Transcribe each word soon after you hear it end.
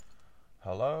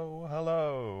Hello,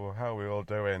 how are we all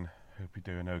doing? Hope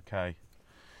you're doing okay.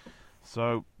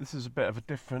 So, this is a bit of a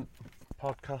different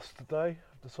podcast today,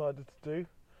 I've decided to do.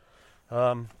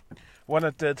 When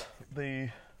I did the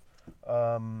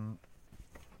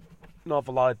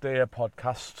Novel Idea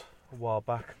podcast a while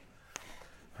back,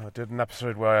 I did an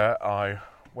episode where I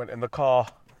went in the car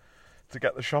to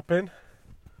get the shopping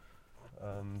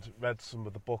and read some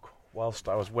of the book whilst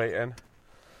I was waiting.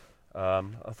 I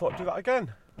thought I'd do that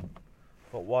again.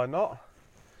 But why not?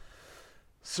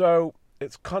 So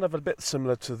it's kind of a bit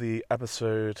similar to the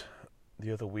episode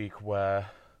the other week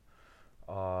where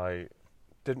I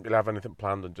didn't really have anything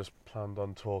planned and just planned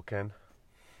on talking,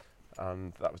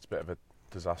 and that was a bit of a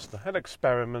disaster. An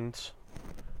experiment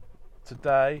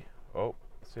today. Oh,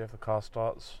 see if the car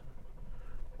starts.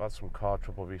 I've had some car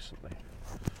trouble recently.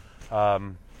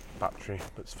 Battery,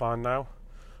 but it's fine now.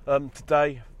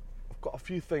 Today I've got a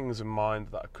few things in mind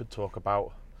that I could talk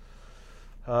about.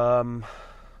 But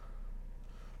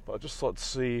I just thought to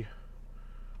see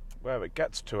where it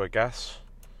gets to, I guess.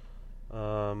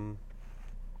 Because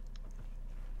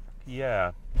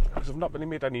I've not really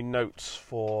made any notes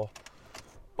for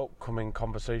upcoming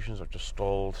conversations. I've just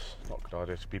stalled. Not a good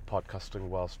idea to be podcasting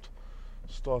whilst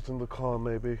starting the car,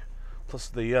 maybe. Plus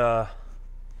the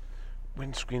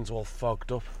windscreen's all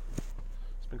fogged up.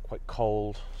 It's been quite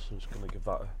cold, so I'm just going to give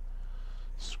that a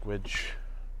squidge.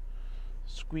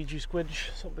 Squeegee squidge,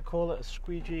 is that what they call it? A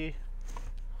squeegee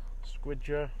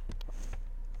squidger?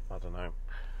 I don't know.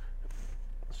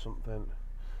 Something.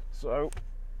 So,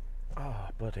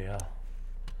 bloody hell.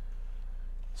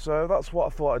 So that's what I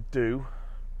thought I'd do.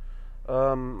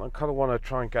 I kind of want to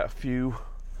try and get a few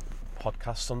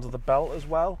podcasts under the belt as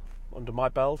well. Under my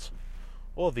belt.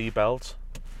 Or the belt.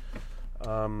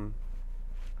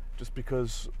 Just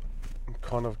because I'm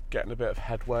kind of getting a bit of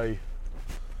headway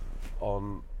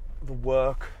on the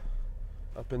work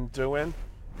I've been doing,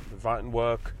 the writing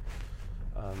work,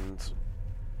 and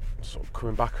sort of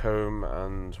coming back home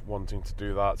and wanting to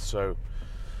do that. So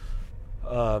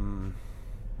I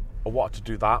wanted to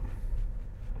do that.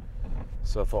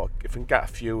 So I thought if I can get a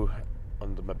few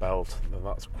under my belt, then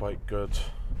that's quite good.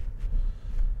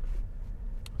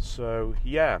 So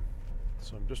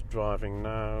so I'm just driving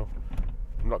now.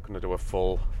 I'm not going to do a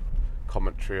full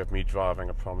commentary of me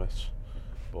driving, I promise,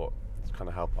 but kind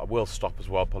of help. I will stop as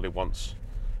well, probably once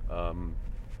I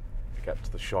get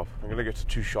to the shop. I'm going to go to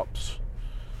two shops.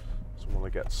 So I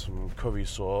want to get some curry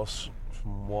sauce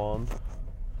from one,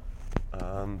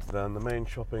 and then the main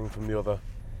shopping from the other.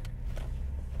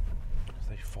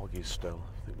 They're foggy still.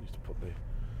 I think we need to put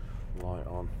the light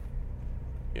on.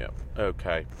 Yeah,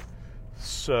 okay.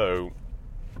 So,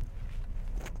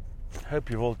 hope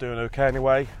you're all doing okay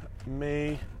anyway.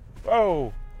 Me.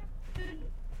 Oh!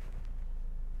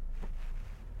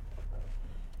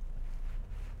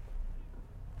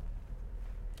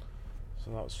 So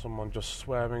that was someone just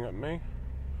swearing at me.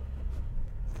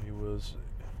 He was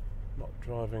not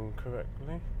driving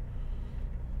correctly.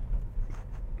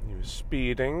 He was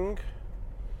speeding.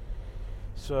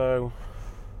 So,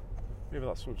 maybe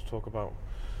that's something to talk about.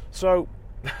 So,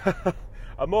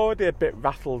 I'm already a bit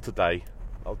rattled today.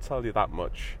 I'll tell you that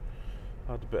much.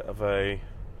 I had a bit of a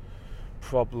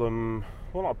problem.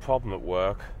 Well, not a problem at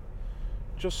work.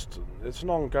 Just, it's an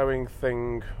ongoing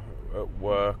thing at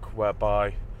work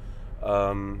whereby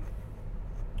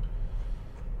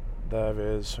there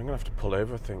is. I'm gonna have to pull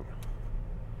over, I think.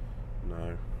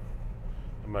 No,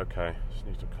 I'm okay. Just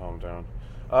need to calm down.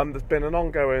 There's been an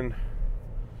ongoing,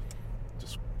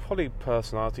 just probably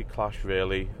personality clash,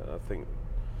 really. I think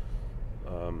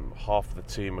half of the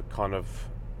team are kind of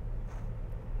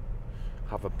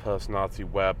have a personality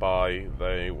whereby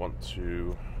they want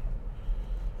to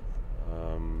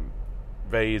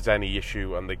raise any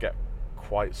issue, and they get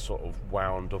quite sort of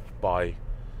wound up by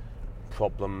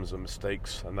problems and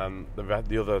mistakes, and then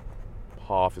the other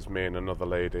half is me and another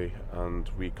lady, and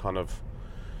we kind of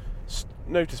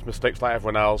notice mistakes like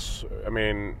everyone else. I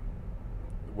mean,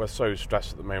 we're so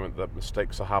stressed at the moment that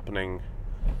mistakes are happening,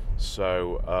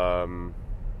 so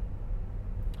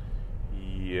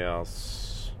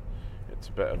yes, it's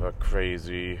a bit of a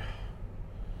crazy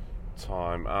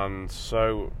time, and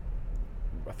so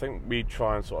I think we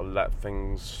try and sort of let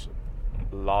things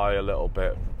lie a little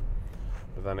bit,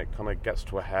 but then it kind of gets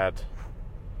to a head.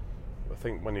 I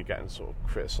think when you're getting sort of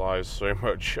criticised so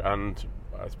much, and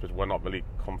I suppose we're not really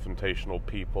confrontational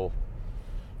people,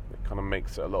 it kind of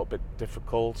makes it a little bit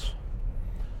difficult.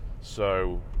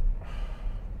 So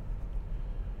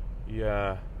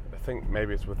yeah, I think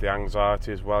maybe it's with the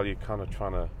anxiety as well. You're kind of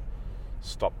trying to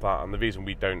stop that, and the reason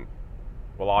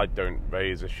I don't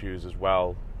raise issues as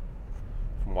well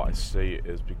from what I see,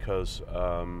 is because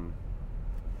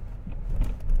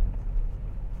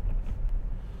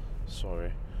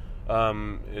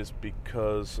is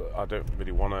because I don't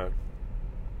really want to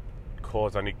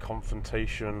cause any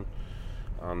confrontation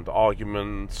and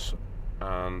arguments,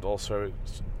 and also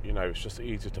it's just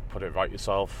easier to put it right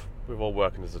yourself. We're all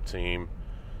working as a team.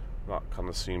 That kind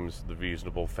of seems the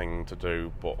reasonable thing to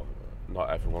do, but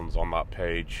not everyone's on that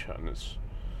page, and it's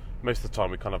most of the time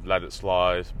we kind of let it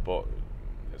slide, but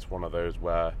it's one of those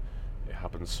where it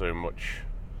happens so much,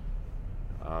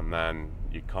 and then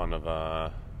you kind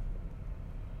of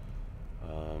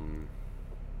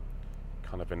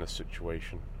in a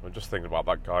situation. I'm just thinking about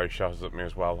that guy who shouted at me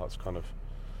as well. That's kind of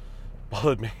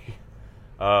bothered me.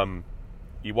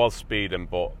 He was speeding,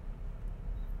 but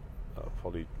I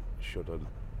probably should have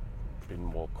been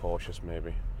more cautious,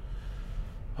 maybe.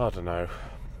 I don't know.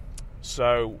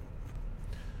 So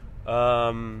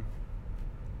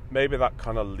maybe that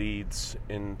kind of leads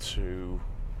into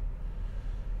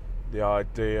the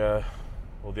idea,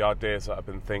 or the ideas that I've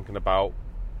been thinking about.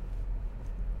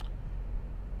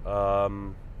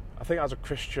 I think as a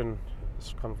Christian,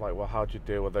 it's kind of like, well, how do you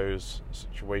deal with those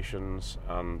situations?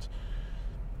 And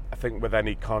I think with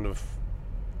any kind of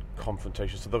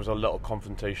confrontation, so there was a little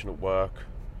confrontation at work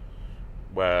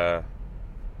where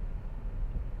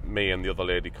me and the other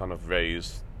lady kind of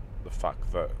raised the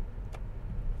fact that,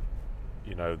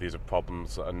 these are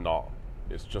problems that are not,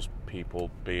 it's just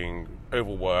people being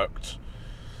overworked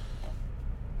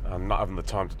and not having the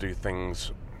time to do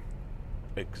things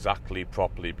exactly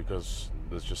properly because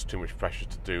there's just too much pressure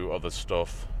to do other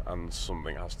stuff and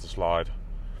something has to slide.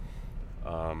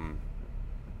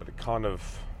 But it kind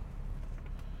of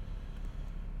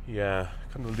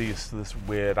leads to this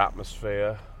weird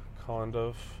atmosphere, kind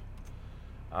of.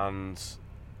 And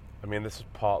I mean, this is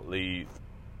partly,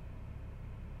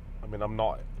 I'm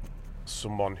not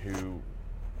someone who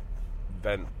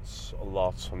vents a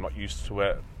lot. I'm not used to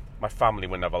it. My family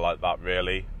were never like that,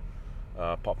 really.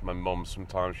 Apart from my mum,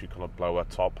 sometimes she'd kind of blow her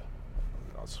top.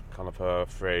 That's kind of her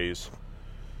phrase.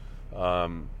 But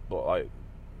like,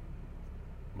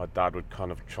 my dad would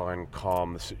kind of try and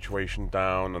calm the situation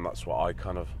down, and that's what I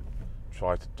kind of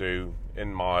try to do.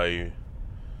 In my,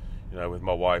 with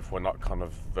my wife, we're not kind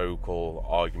of vocal,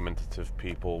 argumentative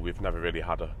people. We've never really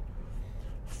had a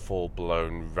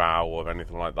full-blown row or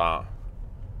anything like that.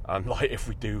 And like, if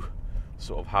we do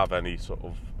sort of have any sort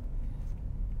of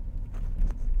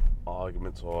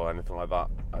arguments or anything like that,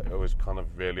 it always kind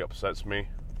of really upsets me.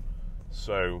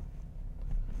 So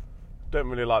don't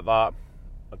really like that.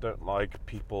 I don't like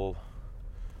people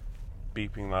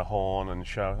beeping their horn and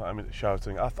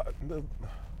shouting. I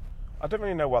don't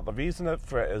really know what the reason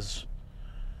for it is,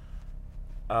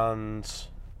 and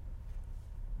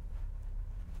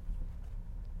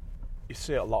you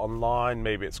see it a lot online.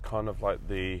 Maybe it's kind of like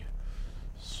the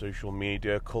social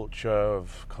media culture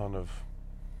of kind of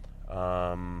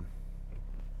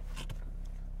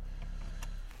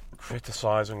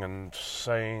criticizing and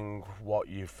saying what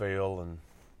you feel, and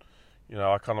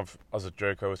I kind of, as a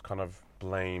joke, I was kind of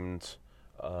blamed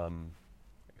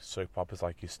soap operas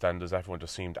like EastEnders. Everyone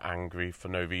just seemed angry for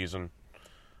no reason,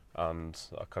 and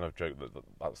I kind of joke that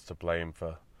that's to blame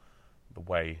for the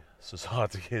way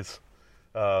society is.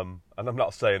 And I'm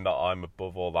not saying that I'm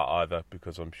above all that either,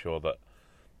 because I'm sure that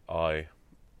I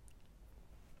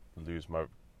lose my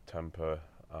temper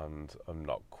and I'm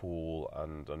not cool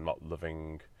and I'm not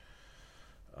loving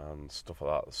and stuff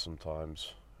like that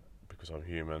sometimes, because I'm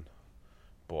human.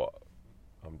 But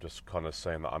I'm just kind of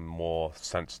saying that I'm more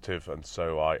sensitive, and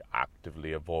so I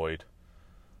actively avoid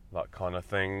that kind of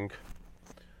thing.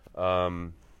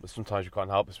 But sometimes you can't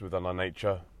help this within our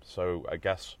nature. So I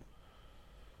guess,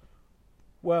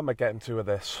 where am I getting to with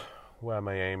this? Where am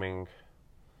I aiming?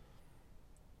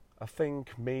 I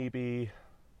think maybe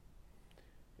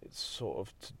it's sort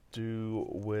of to do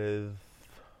with...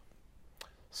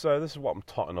 So this is what I'm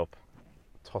tossing up.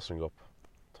 This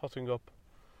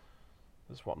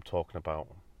is what I'm talking about.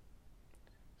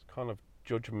 It's kind of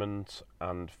judgment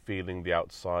and feeling the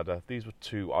outsider. These were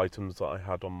two items that I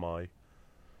had on my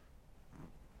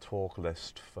talk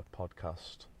list for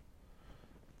podcast.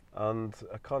 And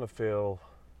I kind of feel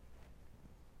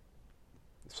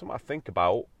it's something I think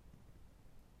about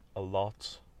a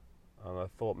lot. And I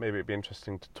thought maybe it'd be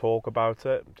interesting to talk about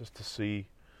it, just to see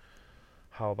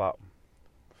how that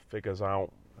figures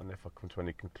out and if I come to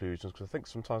any conclusions. Because I think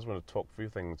sometimes when I talk through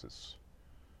things, it's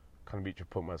kind of reach a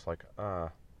point where it's like,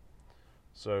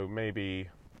 so maybe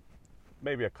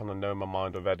I kind of know my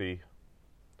mind already,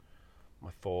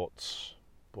 my thoughts.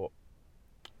 But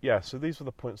yeah, so these are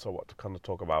the points I want to kind of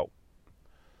talk about.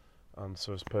 And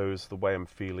so I suppose the way I'm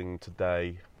feeling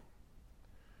today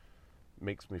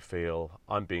makes me feel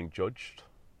I'm being judged.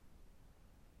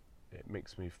 It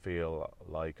makes me feel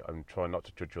like I'm trying not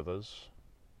to judge others.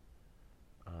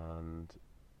 And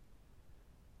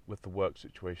with the work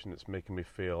situation, it's making me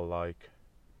feel like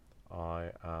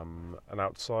I am an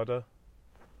outsider.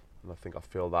 And I think I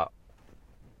feel that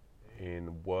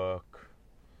in work.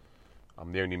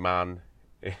 I'm the only man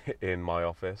in my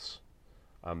office.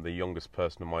 I'm the youngest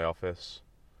person in my office.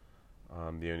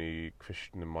 I'm the only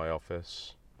Christian in my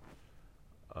office.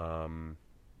 I'm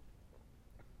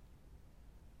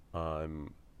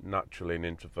naturally an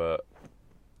introvert,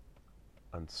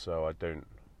 and so I don't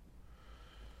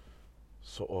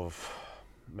sort of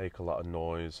make a lot of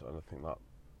noise, and I think that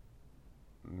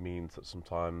means that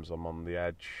sometimes I'm on the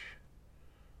edge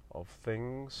of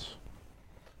things.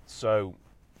 So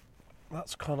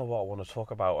that's kind of what I want to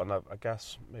talk about, and I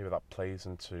guess maybe that plays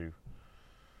into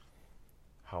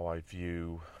how I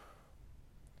view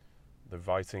the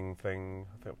writing thing.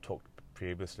 I think I've talked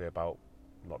previously about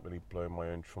not really blowing my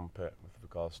own trumpet with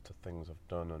regards to things I've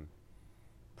done and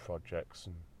projects,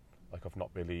 and like I've not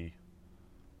really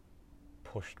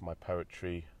pushed my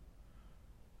poetry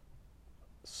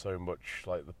so much.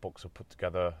 Like the books I've put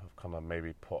together, I've kind of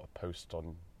maybe put a post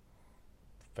on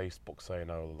Facebook saying,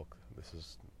 oh look, this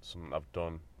is something I've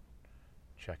done,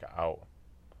 check it out.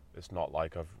 It's not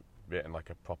like I've written like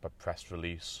a proper press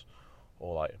release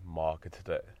or like marketed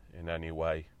it in any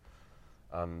way.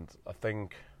 And I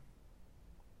think,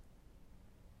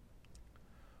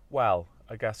 well,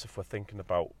 I guess if we're thinking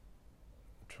about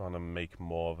trying to make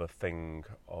more of a thing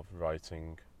of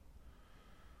writing,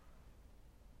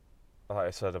 like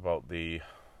I said about the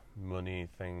money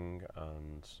thing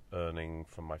and earning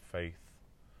from my faith,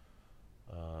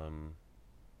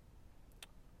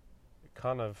 it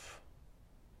kind of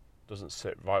doesn't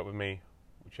sit right with me,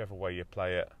 whichever way you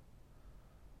play it.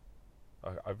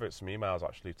 I wrote some emails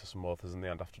actually to some authors in the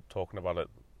end after talking about it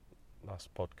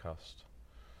last podcast.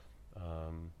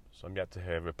 So I'm yet to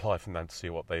hear a reply from them to see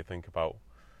what they think about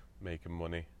making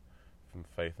money from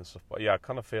faith and stuff. But yeah, I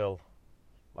kind of feel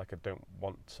like I don't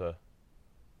want to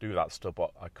do that stuff,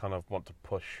 but I kind of want to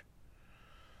push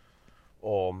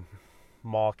or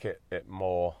market it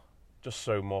more, just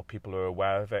so more people are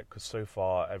aware of it, because so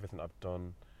far everything I've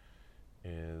done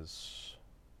is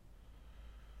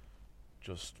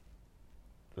just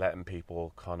letting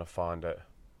people kind of find it.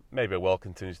 Maybe I will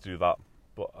continue to do that,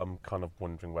 but I'm kind of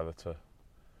wondering whether to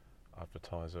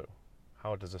advertise it.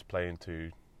 How does this play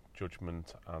into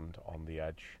judgment and on the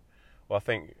edge? Well, I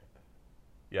think,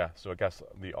 yeah, so I guess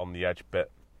the on the edge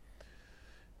bit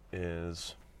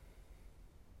is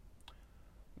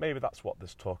maybe that's what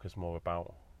this talk is more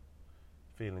about.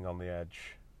 Feeling on the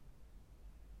edge,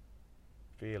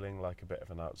 feeling like a bit of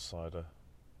an outsider.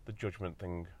 The judgment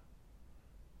thing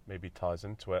maybe ties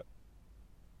into it.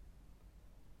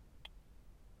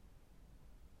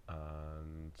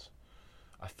 And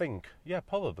I think, yeah,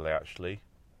 probably actually.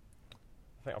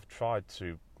 I think I've tried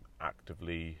to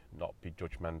actively not be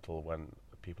judgmental when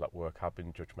people at work have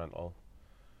been judgmental.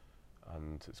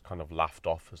 And it's kind of laughed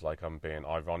off as like I'm being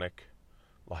ironic.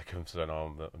 Like I'm saying,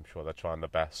 oh, I'm sure they're trying their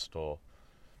best, or,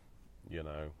 you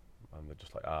know, and they're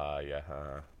just like,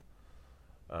 yeah.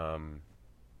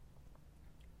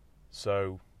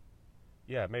 So,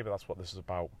 yeah, maybe that's what this is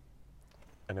about.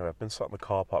 Anyway, I've been sat in the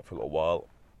car park for a little while.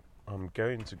 I'm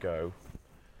going to go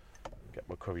get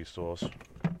my curry sauce.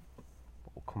 But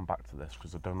we'll come back to this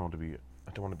because I don't want to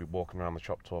be walking around the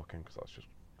shop talking, because that's just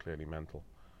clearly mental.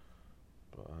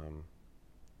 But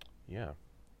yeah,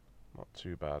 not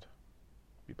too bad.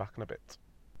 Be back in a bit.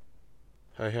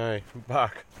 Hey, I'm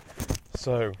back.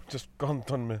 So just done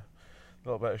my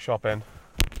little bit of shopping.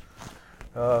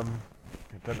 I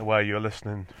don't know where you're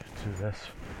listening to this.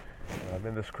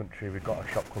 In this country we've got a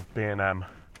shop called B&M,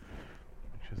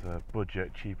 which is a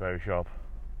budget cheapo shop.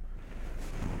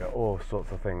 You get all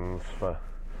sorts of things for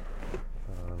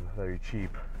very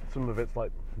cheap. Some of it's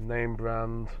like name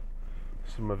brand,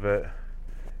 some of it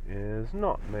is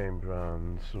not name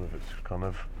brand, some of it's kind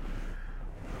of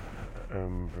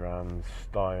own brand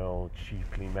style,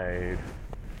 cheaply made.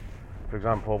 For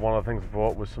example, one of the things I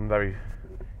bought was some very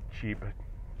cheap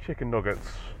chicken nuggets,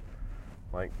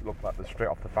 like look like they're straight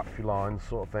off the factory line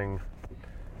sort of thing.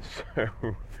 So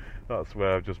that's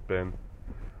where I've just been.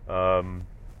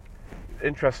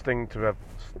 Interesting to have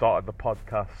started the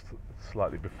podcast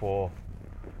slightly before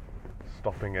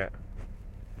stopping it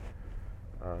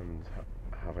and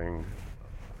having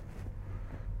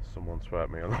someone swear at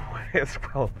me on the way as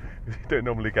well, because you don't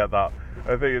normally get that.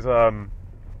 I think it's so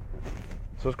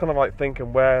it's kind of like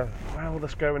thinking where will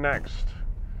this go next?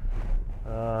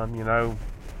 You know,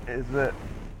 is it...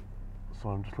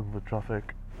 Sorry, I'm just looking for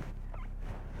traffic.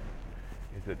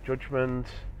 Is it judgment?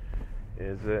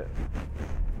 Is it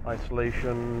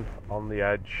isolation, on the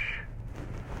edge?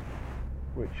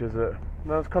 Which is it?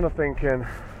 And I was kind of thinking,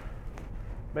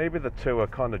 maybe the two are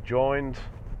kind of joined.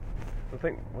 I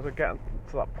think, was it getting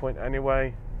to that point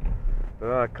anyway? But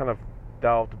then I kind of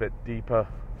delved a bit deeper.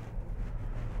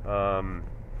 I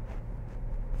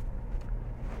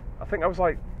think I was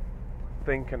like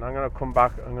thinking, I'm going to come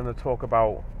back, I'm going to talk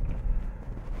about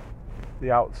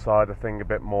the outsider thing a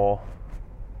bit more,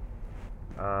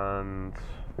 and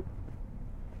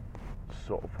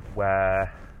sort of what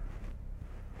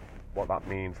that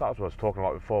means. That was what I was talking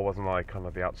about before, wasn't I? Kind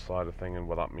of the outsider thing and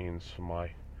what that means for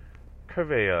my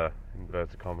career,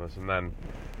 inverted commas. And then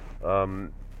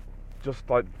just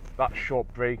like that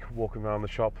short break walking around the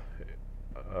shop,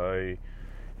 I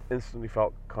instantly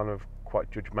felt kind of quite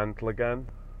judgmental again.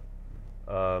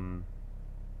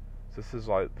 This is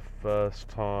like the first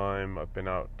time I've been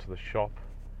out to the shop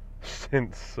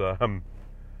since the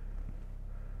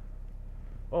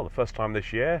first time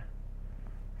this year.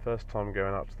 First time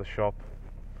going out to the shop,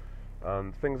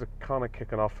 and things are kind of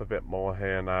kicking off a bit more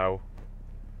here now.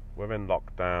 We're in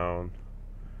lockdown,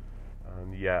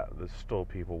 and yet there's still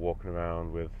people walking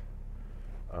around with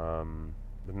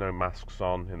no masks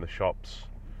on in the shops.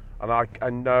 And I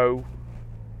know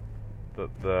that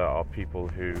there are people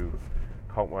who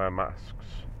can't wear masks,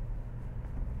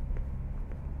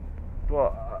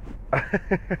 but I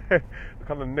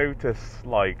kind of notice,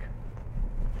 like,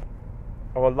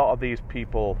 a lot of these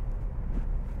people,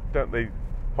 don't they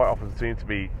quite often seem to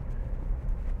be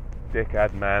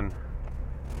dickhead men?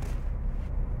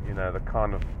 You know, the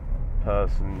kind of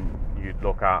person you'd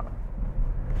look at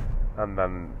and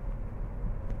then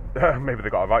maybe they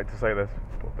got a right to say this,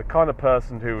 but the kind of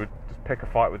person who would just pick a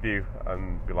fight with you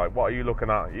and be like, what are you looking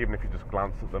at? Even if you just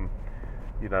glance at them,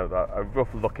 you know, that a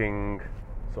rough looking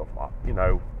sort of, you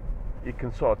know, you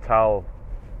can sort of tell.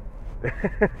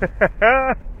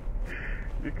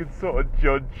 You can sort of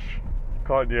judge,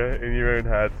 can't you, in your own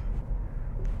head?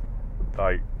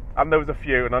 Like, and there was a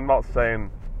few, and I'm not saying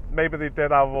maybe they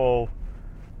did have all,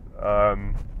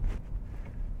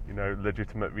 you know,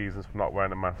 legitimate reasons for not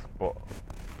wearing a mask, but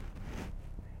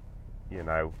you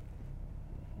know,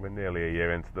 we're nearly a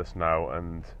year into this now,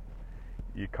 and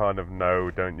you kind of know,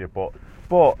 don't you? But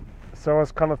so I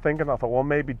was kind of thinking, I thought, well,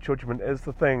 maybe judgment is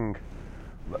the thing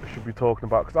that I should be talking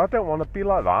about, because I don't want to be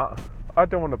like that. I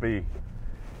don't want to be,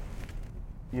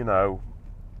 you know,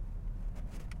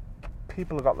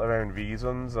 people have got their own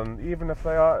reasons, and even if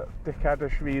they are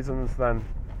dickheadish reasons, then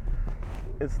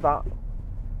is that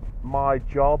my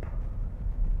job?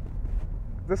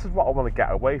 This is what I want to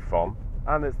get away from,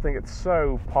 and I think it's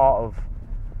so part of.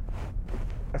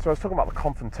 So I was talking about the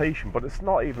confrontation, but it's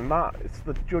not even that. It's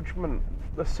the judgment.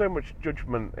 There's so much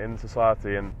judgment in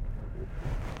society and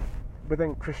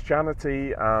within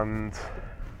Christianity, and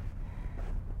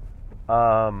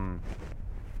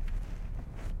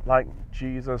like,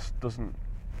 Jesus doesn't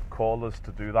call us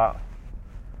to do that,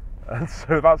 and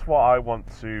so that's what I want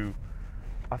to.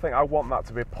 I think I want that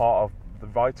to be a part of the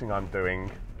writing I'm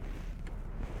doing.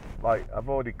 Like, I've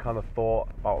already kind of thought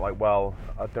about, like, well,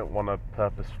 I don't want to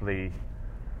purposefully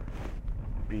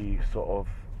be sort of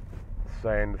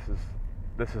saying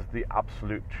this is the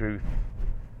absolute truth.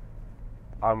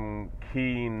 I'm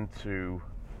keen to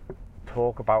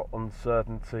talk about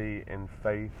uncertainty in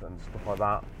faith and stuff like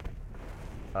that.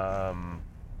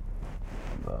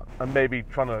 And maybe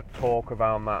trying to talk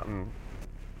around that, and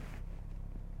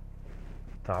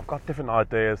I've got different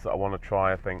ideas that I want to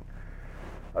try. I think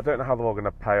I don't know how they're all going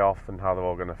to pay off and how they're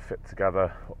all going to fit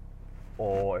together,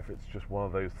 or if it's just one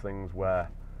of those things where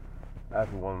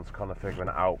everyone's kind of figuring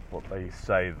it out, but they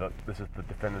say that this is the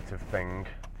definitive thing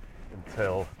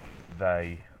until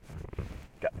they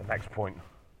get the next point,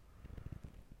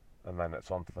 and then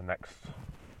it's on to the next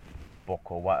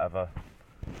book or whatever.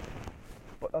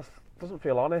 But that doesn't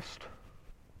feel honest.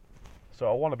 So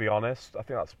I want to be honest. I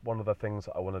think that's one of the things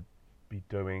that I want to be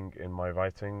doing in my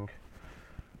writing,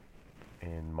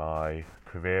 in my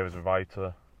career as a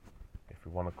writer, if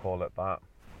we want to call it that.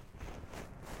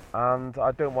 And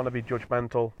I don't want to be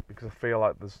judgmental, because I feel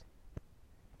like there's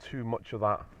too much of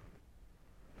that,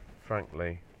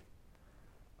 frankly.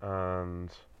 And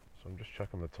so I'm just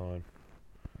checking the time.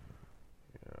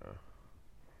 Yeah,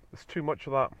 there's too much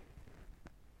of that.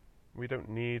 We don't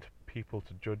need people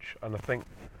to judge. And I think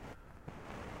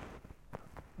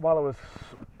while I was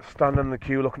standing in the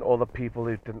queue looking at all the people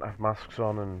who didn't have masks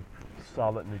on and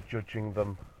silently judging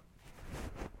them,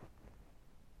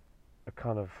 I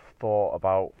kind of thought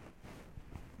about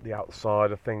the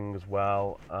outsider thing as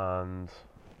well, and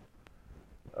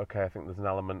okay, I think there's an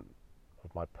element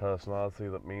of my personality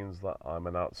that means that I'm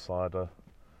an outsider.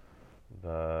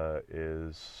 There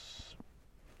is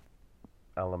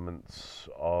elements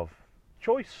of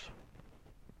choice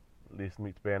leads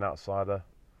me to be an outsider.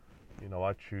 You know,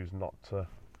 I choose not to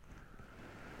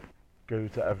go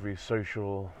to every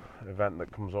social event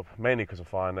that comes up, mainly because I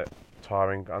find it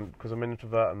tiring and because I'm an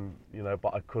introvert, and you know,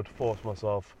 but I could force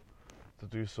myself to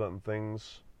do certain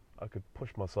things. I could push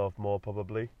myself more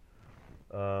probably,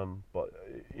 but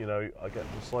you know, I get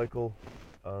into a cycle,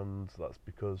 and that's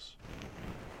because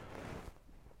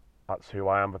that's who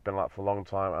I am. I've been like for a long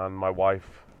time, and my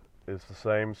wife is the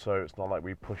same, so it's not like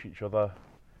we push each other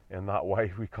in that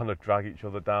way. We kind of drag each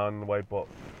other down in a way, but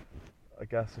I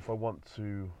guess if I want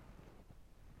to,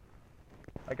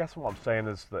 I guess what I'm saying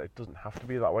is that it doesn't have to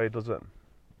be that way, does it?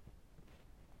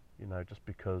 You know, just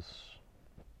because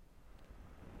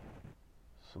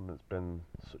something's been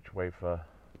such a way for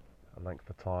a length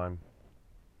of time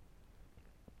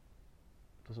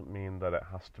doesn't mean that it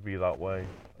has to be that way.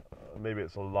 Maybe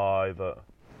it's a lie that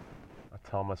I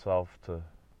tell myself to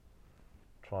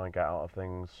try and get out of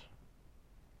things.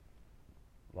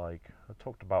 Like, I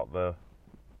talked about the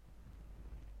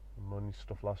money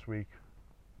stuff last week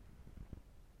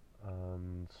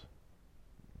and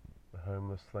the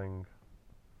homeless thing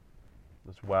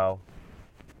as well,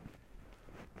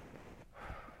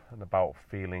 and about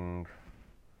feeling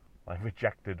like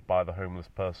rejected by the homeless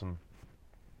person.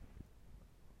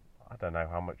 I don't know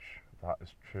how much that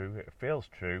is true. It feels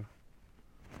true,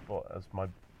 but as my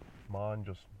mind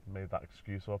just made that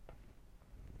excuse up,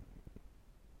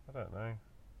 I don't know.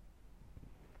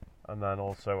 And then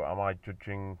also, am I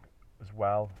judging as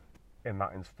well? In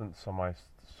that instance, am I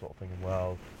sort of thinking,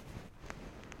 well,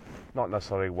 not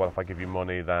necessarily, well, if I give you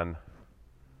money, then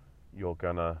you're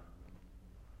gonna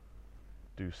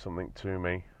do something to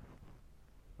me.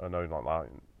 I know, not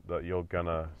that you're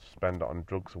gonna spend it on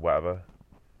drugs or whatever.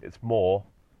 It's more,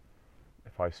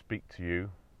 if I speak to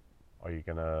you, are you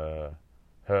gonna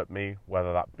hurt me?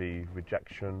 Whether that be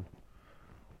rejection,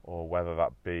 or whether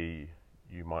that be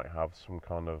you might have some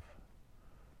kind of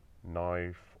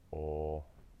knife, or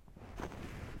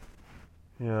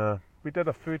yeah, we did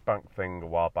a food bank thing a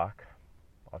while back,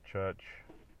 our church.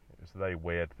 It was a very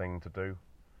weird thing to do.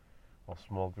 Our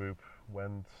small group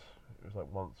went, it was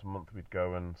like once a month we'd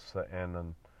go and sit in,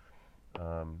 and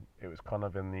it was kind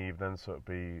of in the evening, so it'd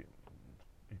be,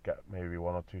 you'd get maybe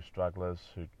one or two stragglers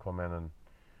who'd come in, and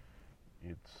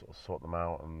you'd sort of sort them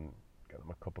out and get them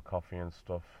a cup of coffee and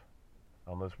stuff.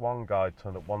 And there's one guy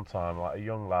turned up one time, like a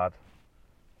young lad,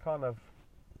 kind of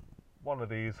one of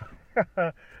these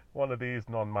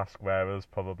non-mask wearers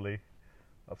probably.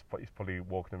 He's probably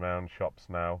walking around shops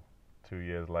now, 2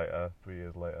 years later, 3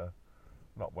 years later,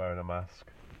 not wearing a mask.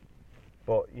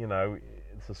 But you know,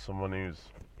 this is someone who's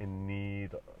in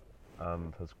need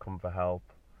and has come for help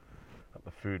at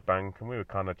the food bank, and we were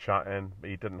kind of chatting, but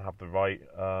he didn't have the right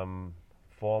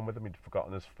form with him. He'd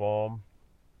forgotten his form.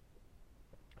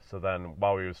 So then,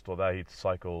 while we were still there, he'd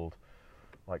cycled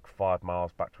like 5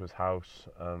 miles back to his house,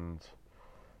 and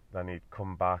then he'd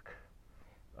come back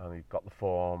and he'd got the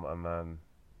form, and then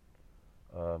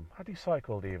had he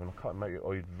cycled even? I can't remember.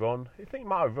 Or he'd run. I think he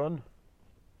might have run.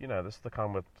 You know, this is the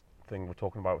kind of thing we're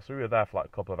talking about. So we were there for like a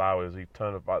couple of hours. He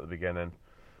turned up right at the beginning,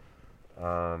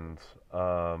 and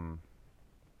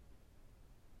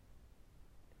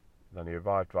then he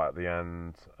arrived right at the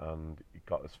end, and he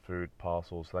got his food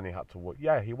parcels. So then he had to walk.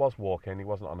 Yeah, he was walking. He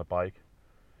wasn't on a bike.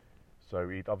 So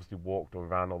he'd obviously walked or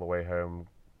ran all the way home,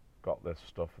 got this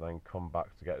stuff, and then come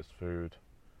back to get his food.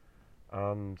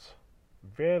 And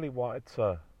really wanted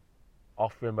to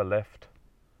offer him a lift,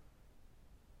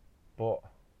 but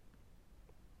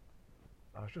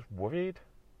I was just worried.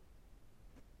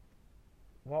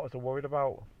 What was I worried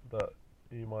about? That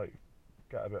he might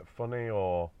get a bit funny,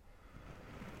 or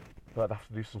that I'd have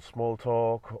to do some small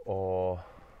talk, or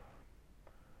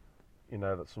you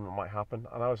know, that something might happen.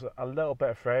 And I was a little bit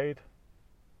afraid,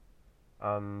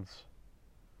 and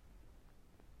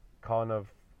kind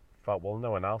of felt, well, no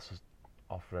one else is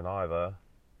offering either,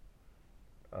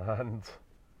 and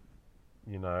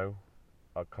you know,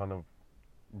 I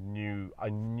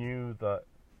knew that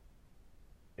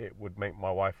it would make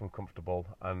my wife uncomfortable,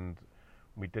 and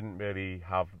we didn't really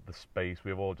have the space.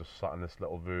 We were all just sat in this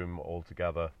little room all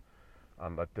together,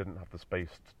 and I didn't have the space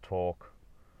to talk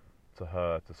to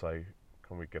her to say,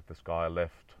 can we give this guy a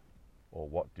lift, or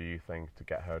what do you think, to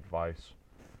get her advice.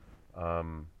 I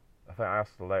think I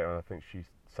asked her later, and I think she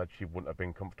said she wouldn't have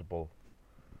been comfortable.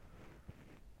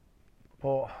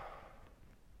 But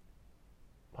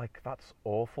like, that's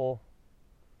awful.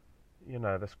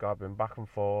 this guy been back and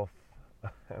forth,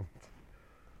 and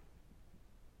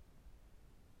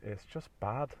it's just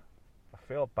bad. I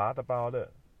feel bad about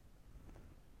it,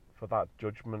 for that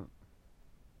judgment.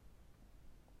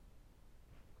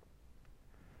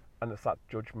 And it's that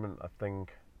judgment, I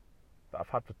think, that I've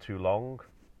had for too long.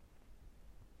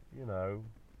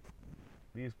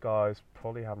 These guys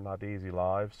probably haven't had easy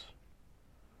lives.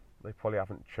 They probably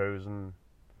haven't chosen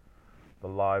the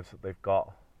lives that they've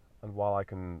got. And while I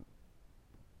can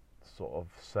sort of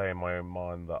say in my own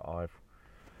mind that I've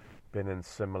been in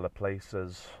similar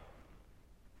places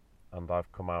and I've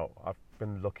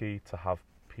been lucky to have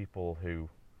people who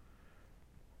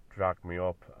drag me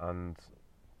up, and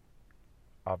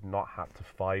I've not had to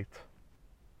fight.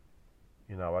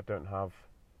 I don't have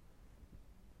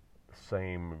the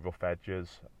same rough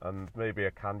edges, and maybe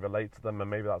I can relate to them, and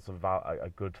maybe that's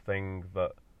a good thing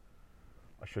that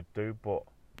I should do, but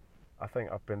I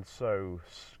think I've been so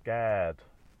scared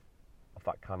of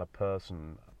that kind of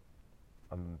person,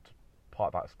 and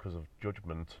part of that's because of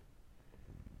judgment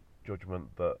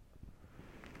that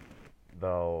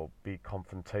they'll be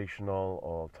confrontational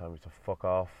or tell me to fuck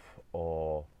off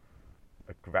or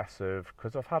aggressive,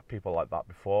 because I've had people like that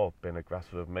before, being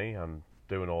aggressive with me and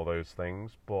doing all those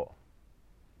things, but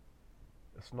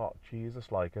it's not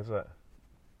Jesus-like, is it?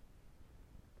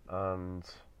 And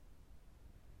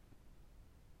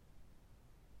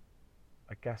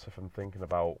I guess if I'm thinking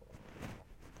about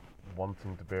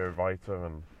wanting to be a writer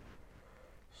and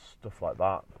stuff like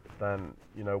that, then,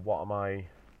 what am I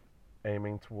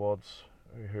aiming towards?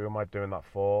 Who am I doing that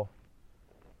for?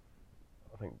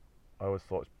 I think I always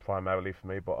thought it's primarily for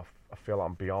me, but I feel like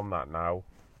I'm beyond that now.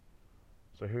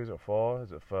 So who's it for?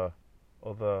 Is it for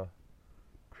other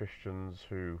Christians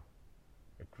who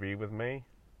agree with me?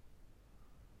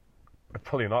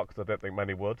 Probably not, because I don't think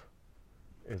many would.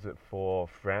 Is it for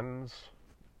friends?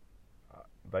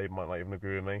 They might not even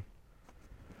agree with me.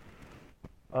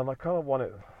 And I kind of want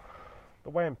it... The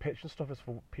way I'm pitching stuff is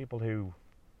for people who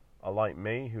are like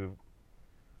me, who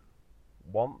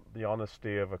want the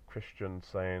honesty of a Christian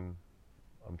saying,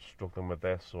 I'm struggling with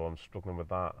this or I'm struggling with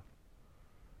that.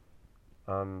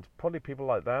 And probably people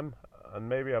like them, and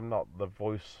maybe I'm not the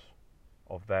voice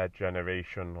of their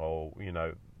generation or,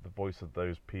 the voice of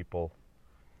those people.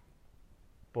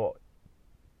 But,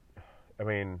 I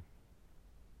mean,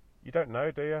 you don't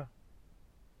know, do you?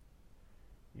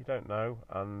 You don't know,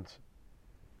 and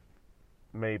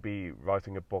maybe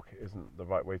writing a book isn't the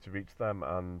right way to reach them,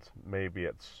 and maybe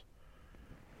it's,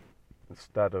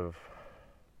 instead of,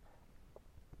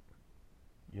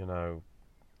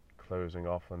 closing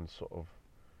off and sort of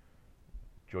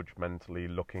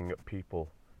judgmentally looking at people.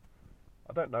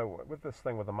 I don't know, with this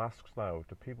thing with the masks now,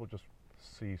 do people just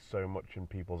see so much in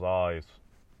people's eyes?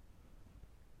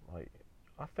 Like,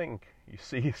 I think you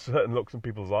see certain looks in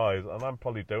people's eyes, and I'm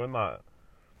probably doing that.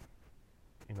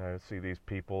 See these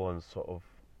people and sort of,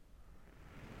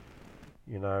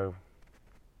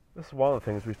 this is one of the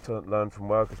things we've learned from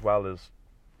work as well, is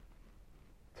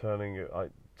turning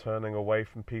away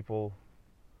from people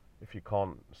if you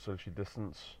can't socially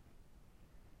distance.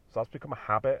 So that's become a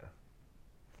habit,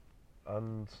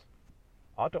 and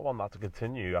I don't want that to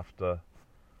continue after,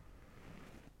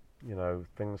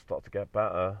 things start to get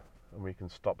better and we can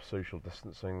stop social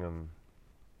distancing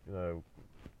and,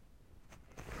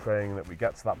 praying that we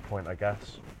get to that point, I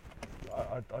guess.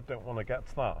 I don't want to get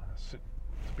to that, to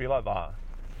be like that.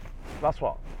 That's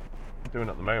what I'm doing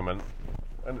at the moment,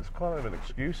 and it's kind of an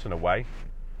excuse in a way.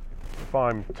 If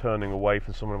I'm turning away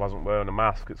from someone who hasn't wearing a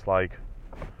mask, it's like,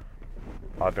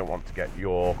 I don't want to get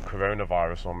your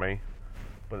coronavirus on me,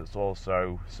 but it's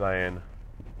also saying,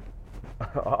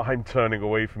 I'm turning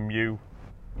away from you.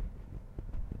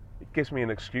 It gives me an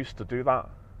excuse to do that.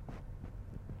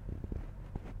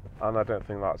 And I don't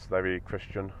think that's very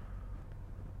Christian,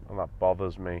 and that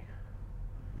bothers me.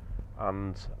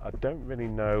 And I don't really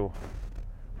know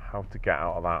how to get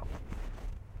out of that.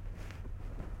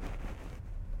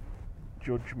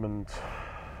 Judgment.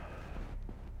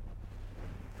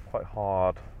 It's quite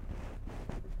hard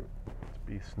to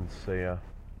be sincere,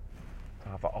 to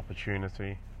have that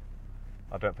opportunity.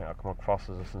 I don't think I come across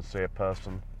as a sincere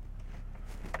person.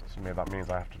 To me, that means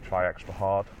I have to try extra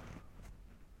hard.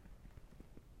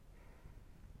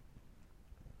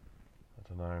 I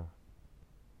don't know.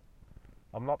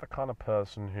 I'm not the kind of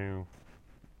person who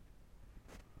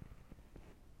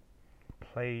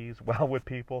plays well with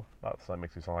people. That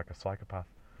makes me sound like a psychopath.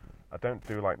 I don't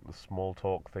do like the small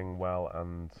talk thing well,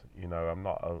 and I'm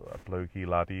not a blokey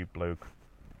laddie bloke.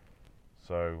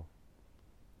 So,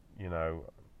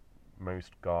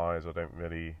 most guys I don't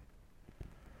really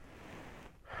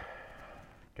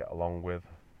get along with.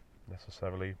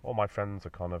 necessarily. All my friends are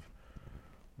kind of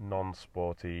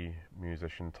non-sporty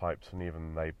musician types, and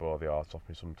even they bore the arse off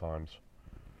me sometimes.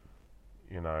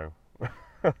 You know,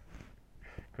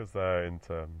 because they're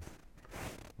into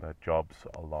their jobs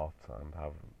a lot and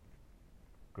have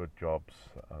good jobs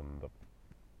and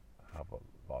have a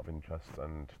lot of interest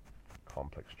and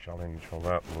complex challenge. All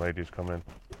that, the ladies come in.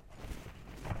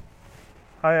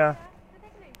 Hiya.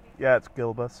 Yeah, it's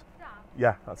Gilbert.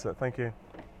 Yeah, that's it. Thank you.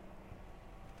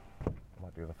 I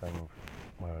might do the thing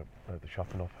where I load the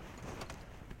shopping up.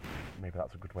 Maybe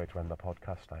that's a good way to end the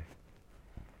podcast, eh?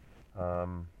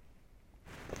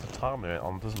 Puts a time limit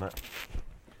on, doesn't it?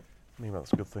 Maybe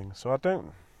that's a good thing. So I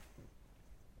don't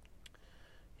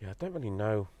really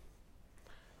know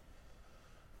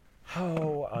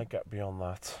how I get beyond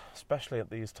that, especially at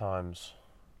these times.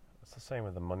 It's the same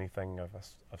with the money thing.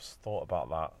 I've thought about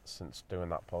that since doing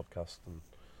that podcast, and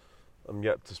I'm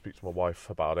yet to speak to my wife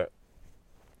about it.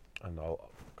 And I'll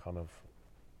kind of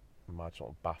imagine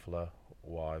it'll baffle her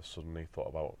why I've suddenly thought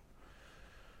about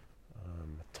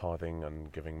tithing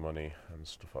and giving money and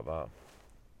stuff like that.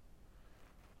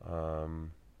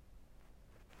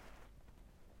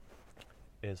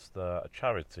 Is there a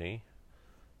charity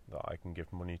that I can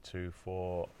give money to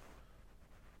for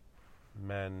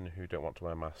men who don't want to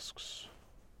wear masks?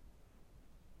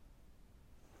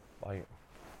 Like,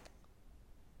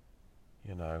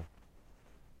 you know,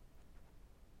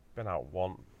 been out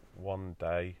one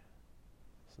day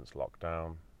since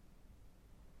lockdown.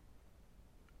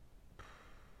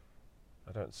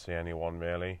 I don't see anyone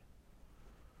really.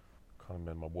 Kind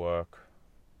of in my work,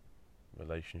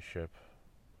 relationship,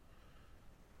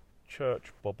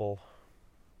 church bubble.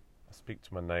 I speak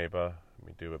to my neighbour, and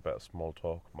we do a bit of small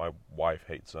talk. My wife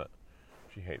hates it.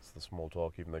 She hates the small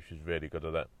talk, even though she's really good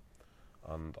at it.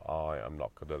 And I am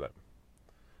not good at it,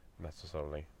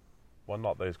 necessarily. We're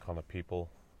not those kind of people,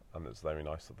 and it's very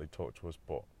nice that they talk to us,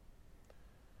 but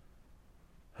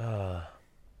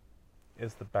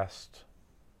is the best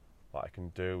that I can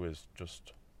do is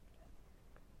just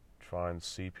try and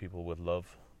see people with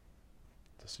love,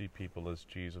 to see people as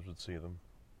Jesus would see them,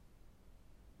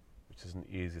 which is an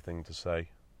easy thing to say.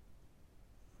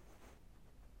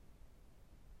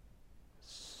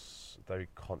 It's a very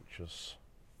conscious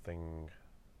thing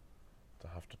to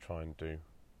have to try and do,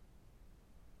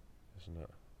 isn't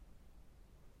it?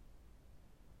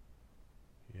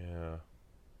 Yeah.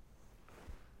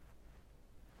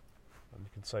 And you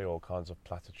can say all kinds of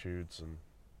platitudes and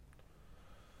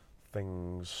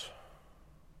things,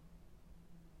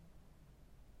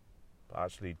 but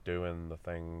actually doing the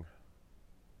thing,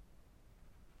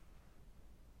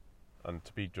 and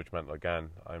to be judgmental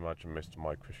again, I imagine most of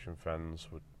my Christian friends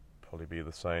would probably be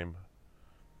the same,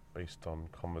 based on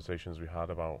conversations we had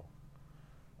about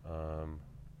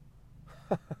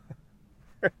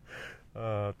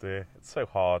oh dear, it's so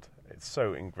hard, it's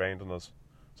so ingrained in us.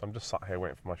 So I'm just sat here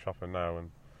waiting for my shopping now, and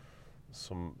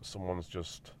someone's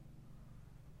just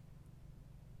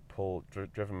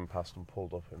driven past and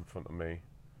pulled up in front of me.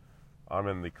 I'm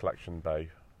in the collection bay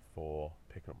for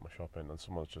picking up my shopping, and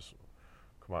someone's just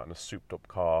come out in a souped up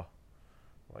car,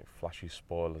 like flashy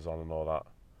spoilers on and all that,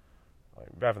 like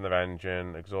revving their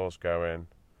engine, exhaust going,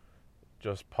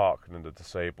 just parking in the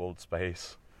disabled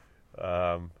space,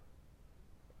 and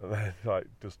then like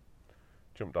just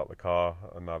jumped out the car,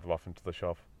 and now they're off into the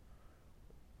shop.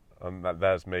 And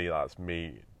that's me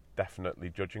definitely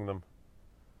judging them.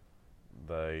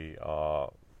 They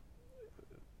are,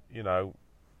 you know,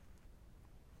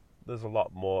 there's a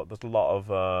lot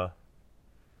of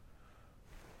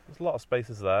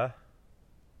spaces there,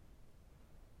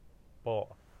 but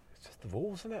it's just the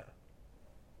rules, isn't it?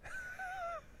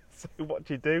 So what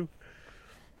do you do?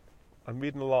 I'm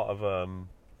reading a lot of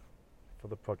for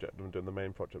the project I'm doing, the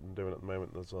main project I'm doing at the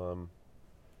moment. There's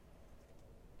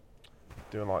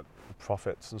doing like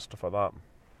profits and stuff like that.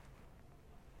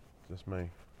 Just me,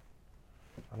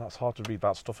 and that's hard to read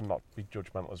that stuff and not be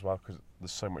judgmental as well, because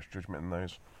there's so much judgment in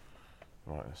those.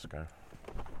 Right, let's go.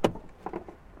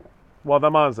 What,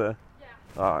 them ours there?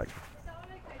 Yeah. Alright. Is that all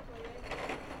okay for you?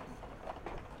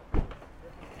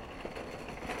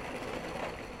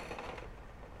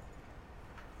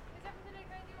 Is everything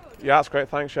okay in your order? Yeah, that's great,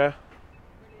 thanks, yeah.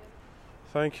 Brilliant.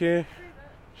 Thank you.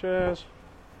 Cheers.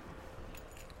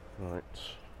 Right.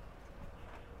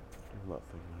 That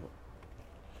thing out.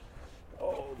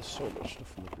 Oh, there's so much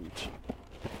stuff in the boot.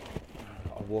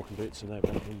 I'm walking boots in there,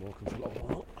 but I've been walking for a little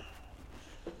while.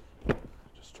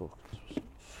 Just talking to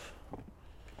myself.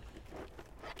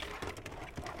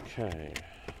 Okay.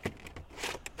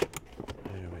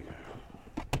 Here we go.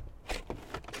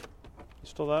 You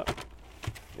still there?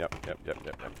 Yep. Okay.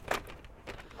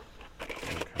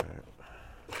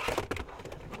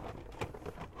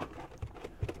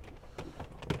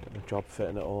 job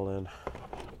fitting it all in.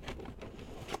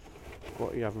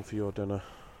 What are you having for your dinner?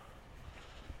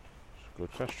 It's a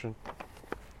good question.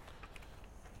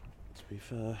 To be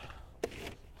fair, I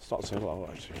started saying a lot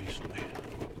actually recently.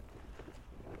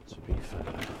 To be fair,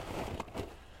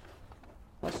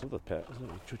 that's another pit, isn't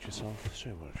it? You judge yourself so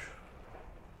much.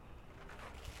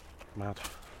 Mad.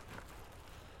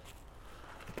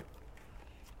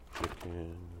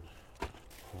 Chicken,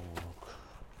 pork,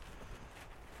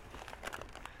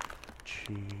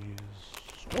 cheese.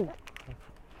 Oh.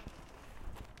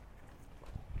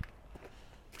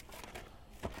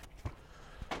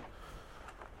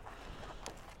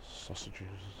 Sausages.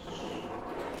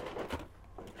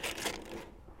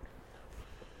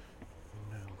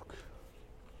 Milk.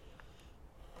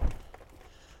 Yeah,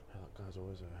 that guy's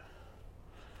always there.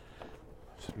 I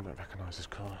don't recognise his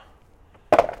car.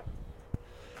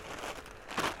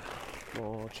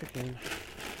 More chicken.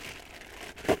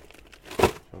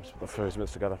 I'm just put the frozen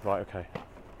bits together. Right, okay.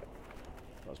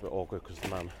 That was a bit awkward because the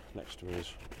man next to me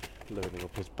is loading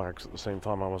up his bags at the same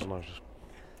time I was, and I was just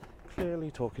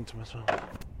clearly talking to myself.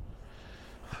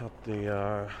 Had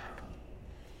the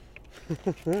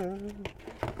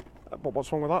but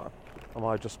what's wrong with that? Am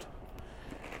I just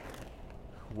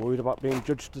worried about being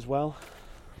judged as well?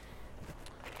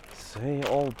 See, it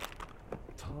all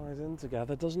ties in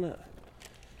together, doesn't it?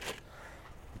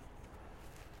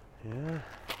 Yeah.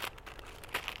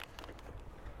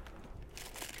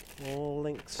 All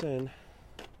links in.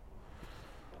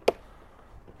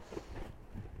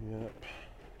 Yep.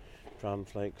 Bran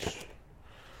flakes.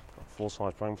 Got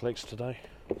full-size bran flakes today.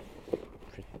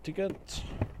 Pretty good.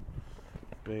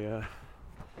 Beer.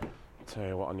 Tell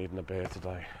you what, I need in a beer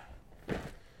today.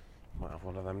 Might have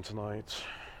one of them tonight.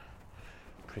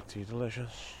 Pretty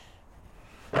delicious.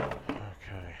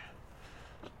 Okay.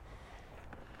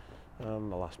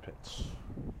 And the last pits.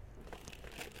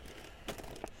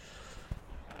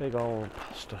 Big old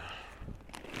pasta.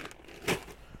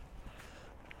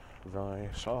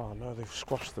 Rice. Oh no, they've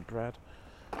squashed the bread.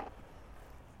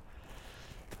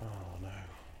 Oh no.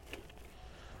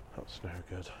 That's no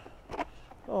good.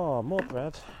 Oh, more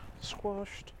bread.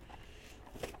 Squashed.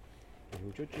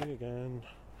 Judging again.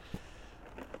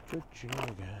 Judging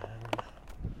again.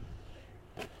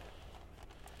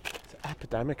 It's an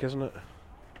epidemic, isn't it?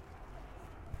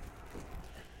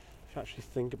 If you actually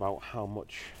think about how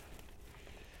much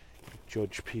you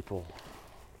judge people,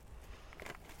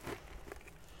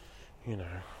 you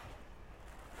know,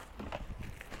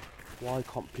 why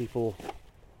can't people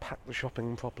pack the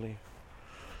shopping properly?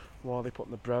 Why are they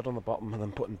putting the bread on the bottom and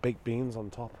then putting baked beans on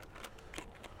top?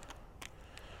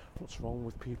 What's wrong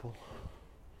with people?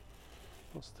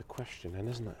 That's the question then,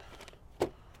 isn't it?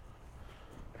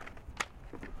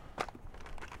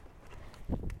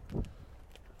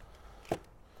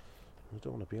 We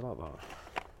don't want to be like that.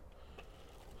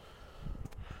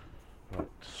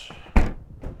 Right.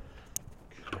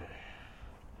 Okay.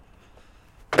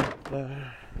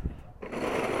 There.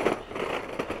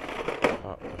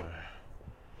 That there.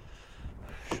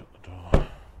 Shut the door.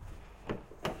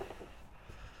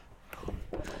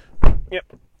 Yep.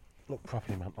 Look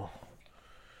properly mental.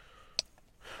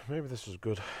 Maybe this is a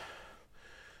good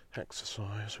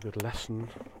exercise, a good lesson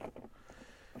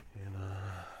in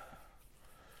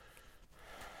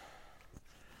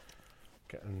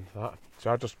getting that.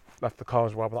 So I just left the car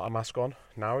as well without a mask on.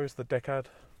 Now who's the dickhead?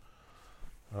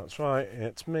 That's right,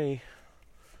 it's me.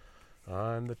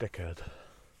 I'm the dickhead.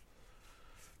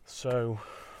 So,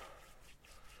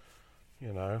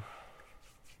 you know,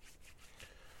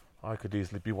 I could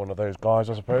easily be one of those guys,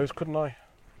 I suppose, couldn't I?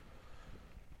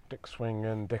 Dick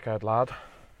swinging dickhead lad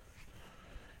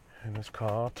in his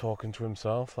car talking to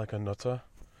himself like a nutter.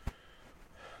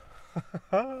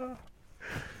 Oh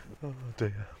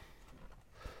dear.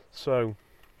 So,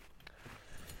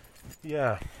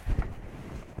 yeah,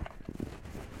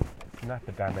 it's an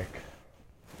epidemic.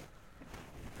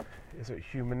 Is it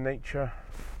human nature?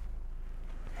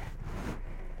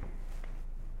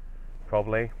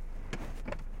 Probably.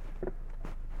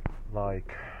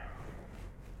 Like,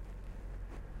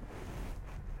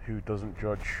 who doesn't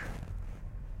judge?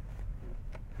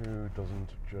 Who doesn't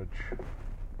judge?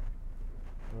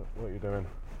 What are you doing?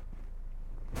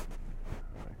 Okay.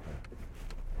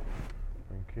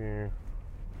 Thank you.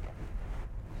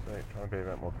 So try and be a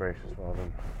bit more gracious rather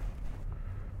than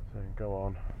saying go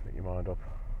on, make your mind up.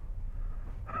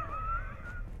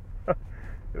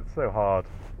 It's so hard.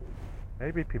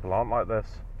 Maybe people aren't like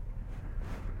this.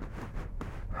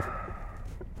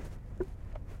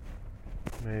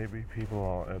 Maybe people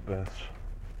aren't at this.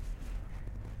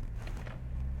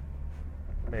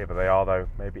 Maybe they are though.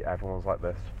 Maybe everyone's like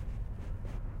this.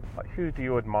 Like, who do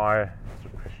you admire as a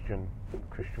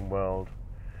Christian world?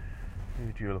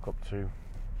 Who do you look up to?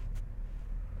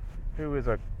 Who is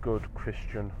a good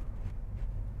Christian?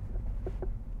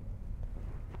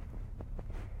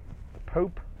 The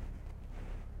Pope?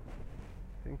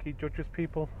 Think he judges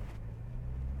people?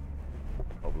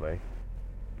 Probably.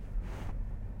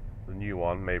 The new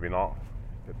one, maybe not.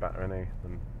 A bit better, isn't he,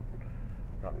 than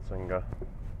Ratzinger.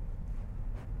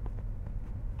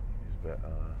 He's a bit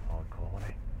hardcore, isn't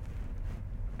he?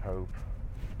 The Pope.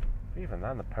 Even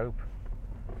then, the Pope.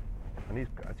 And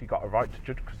has he got a right to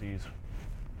judge because he's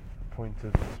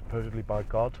appointed supposedly by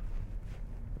God?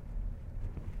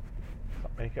 Does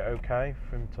that make it okay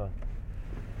for him to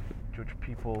judge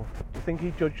people? Do you think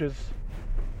he judges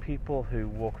people who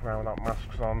walk around without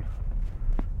masks on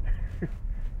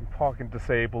and park in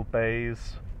disabled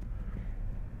bays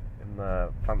in their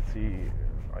fancy,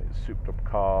 like, souped up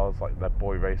cars, like their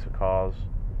boy racer cars?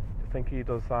 Do you think he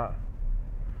does that?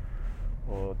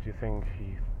 Or do you think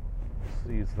he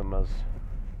sees them as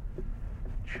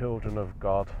children of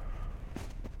God,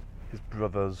 his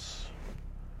brothers?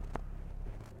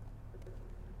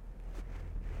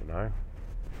 I don't know.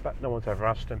 Bet no one's ever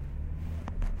asked him.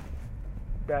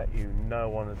 Bet you no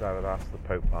one has ever asked the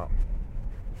Pope that.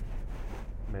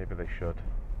 Maybe they should.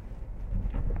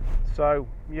 So,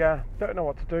 yeah, don't know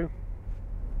what to do.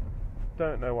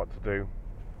 Don't know what to do.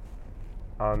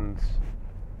 And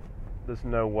there's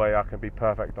no way I can be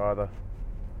perfect either.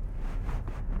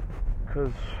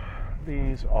 Because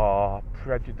these are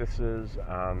prejudices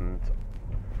and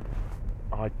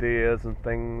ideas and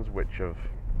things which have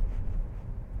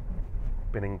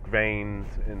been ingrained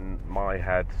in my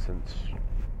head since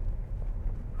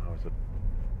I was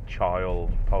a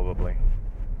child, probably.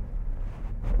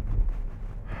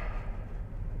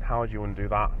 How do you undo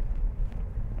that?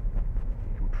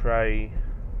 You can pray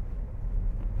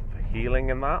for healing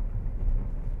in that.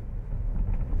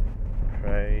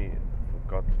 Pray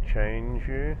for God to change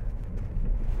you.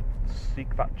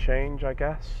 Seek that change, I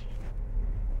guess.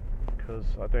 Because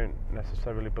I don't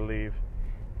necessarily believe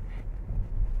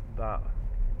that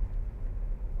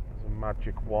there's a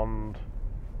magic wand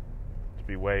to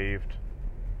be waved.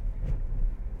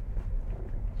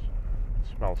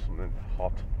 I smell something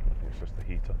hot. I think it's just the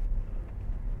heater.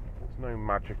 There's no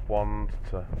magic wand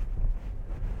to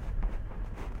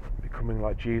becoming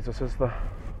like Jesus, is there?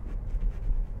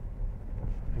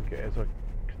 I think it is a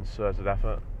concerted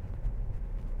effort.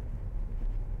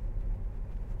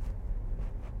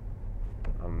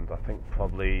 And I think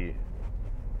probably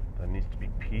there needs to be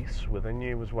peace within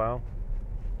you as well.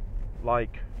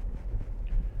 Like,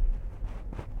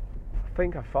 I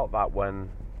think I felt that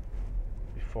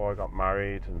before I got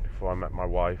married and before I met my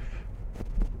wife.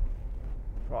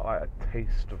 I felt like a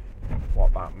taste of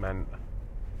what that meant.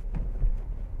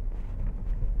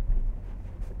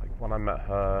 Like, when I met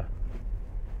her,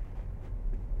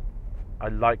 I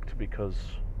liked because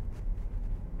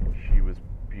she was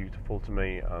beautiful to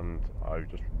me and I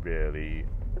just really,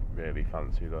 really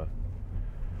fancied her,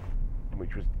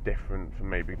 which was different from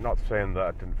maybe, not saying that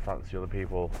I didn't fancy other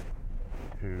people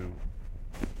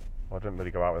I didn't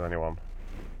really go out with anyone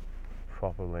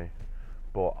properly,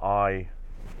 but I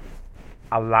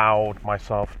allowed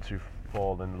myself to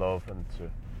fall in love and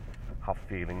to have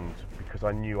feelings because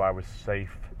I knew I was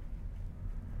safe.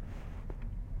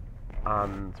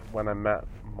 And when I met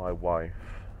my wife,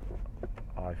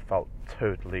 I felt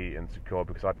totally insecure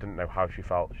because I didn't know how she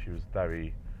felt. She was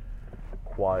very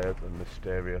quiet and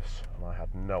mysterious, and I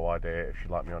had no idea if she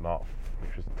liked me or not,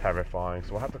 which was terrifying.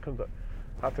 So I had to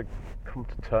come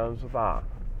to terms with that,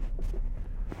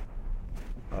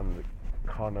 and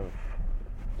kind of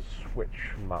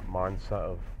switch from that mindset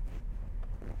of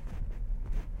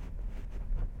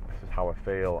this is how I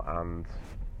feel, and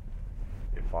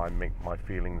if I make my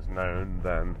feelings known,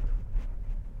 then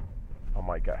I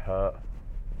might get hurt.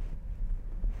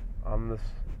 And there's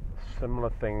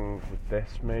similar things with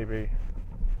this, maybe.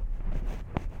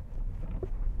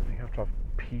 You have to have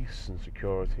peace and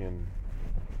security and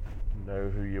know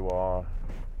who you are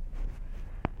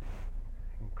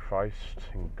in Christ,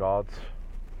 in God.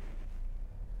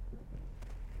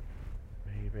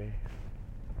 Maybe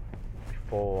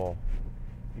before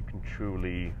you can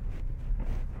truly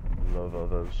love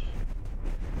others.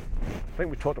 I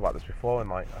think we talked about this before, and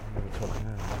like I remember talking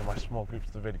in one of my small groups,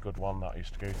 the really good one that I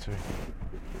used to go to,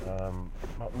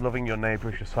 about loving your neighbour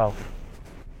as yourself,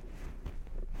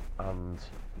 and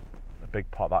a big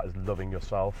part of that is loving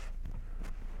yourself.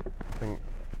 I think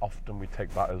often we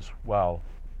take that as, well,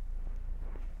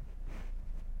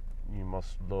 you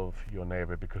must love your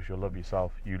neighbour because you love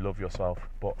yourself,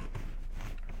 but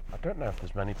I don't know if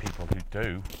there's many people who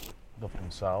do love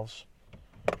themselves.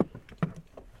 I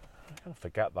kind of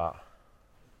forget that.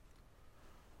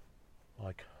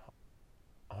 Like,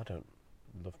 I don't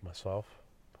love myself,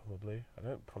 probably. I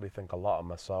don't probably think a lot of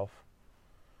myself.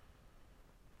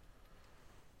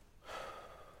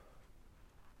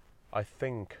 I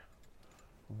think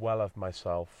well of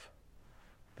myself,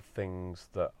 the things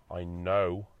that I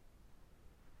know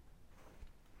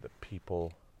that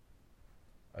people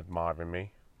admire in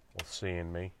me or see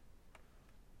in me,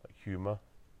 like humour.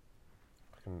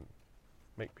 I can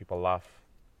make people laugh.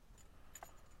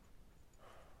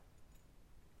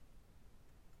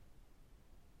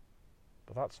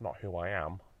 But that's not who I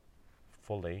am,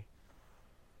 fully.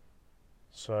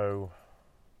 So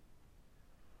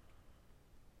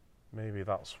maybe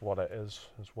that's what it is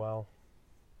as well.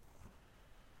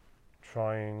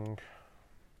 Praying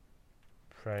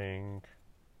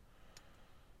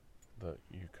that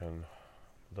you can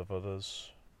love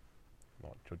others,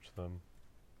 not judge them,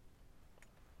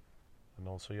 and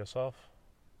also yourself.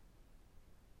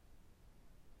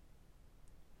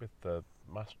 With the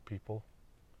masked people,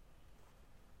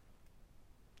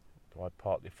 do I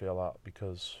partly feel that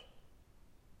because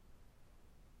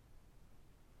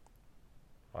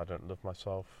I don't love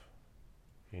myself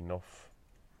enough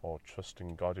or trust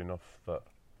in God enough that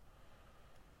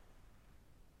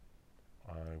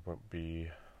I won't be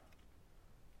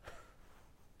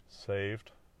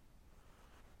saved,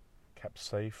 kept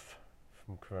safe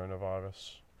from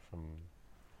coronavirus, from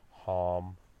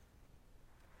harm.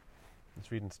 I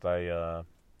was reading today,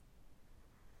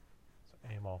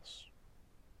 Amos.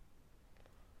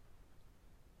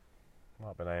 Might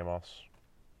have been Amos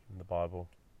in the Bible.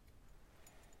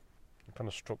 It kind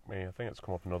of struck me. I think it's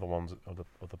come up in other ones,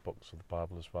 other books of the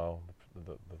Bible as well.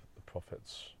 The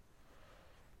prophets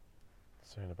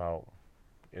saying about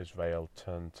Israel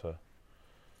turned to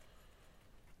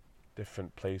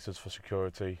different places for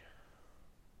security,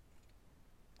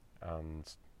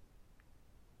 and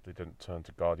they didn't turn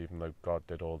to God, even though God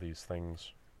did all these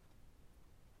things.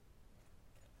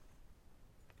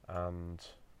 And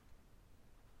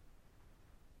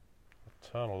I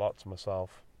turn a lot to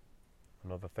myself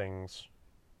and other things.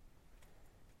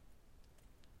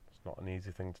 It's not an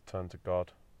easy thing to turn to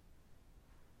God.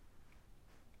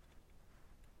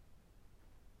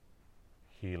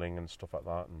 Healing and stuff like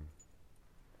that, and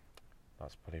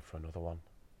that's probably for another one.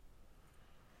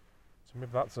 So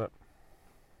maybe that's it.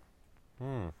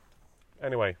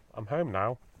 Anyway, I'm home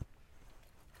now.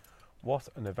 What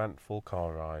an eventful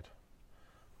car ride.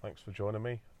 Thanks for joining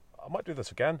me. I might do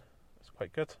this again. It's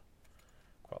quite good.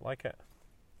 Quite like it.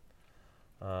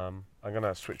 I'm going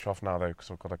to switch off now though,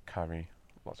 because I've got to carry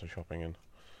lots of shopping in,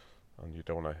 and you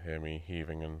don't want to hear me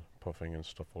heaving and puffing and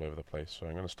stuff all over the place, so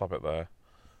I'm going to stop it there.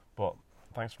 But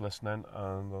thanks for listening,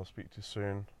 and I'll speak to you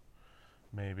soon,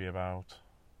 maybe about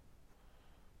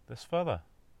this further,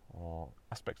 or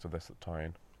aspects of this that tie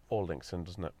in. All links in,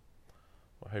 doesn't it?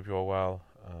 I hope you're all well,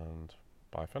 and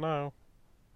bye for now.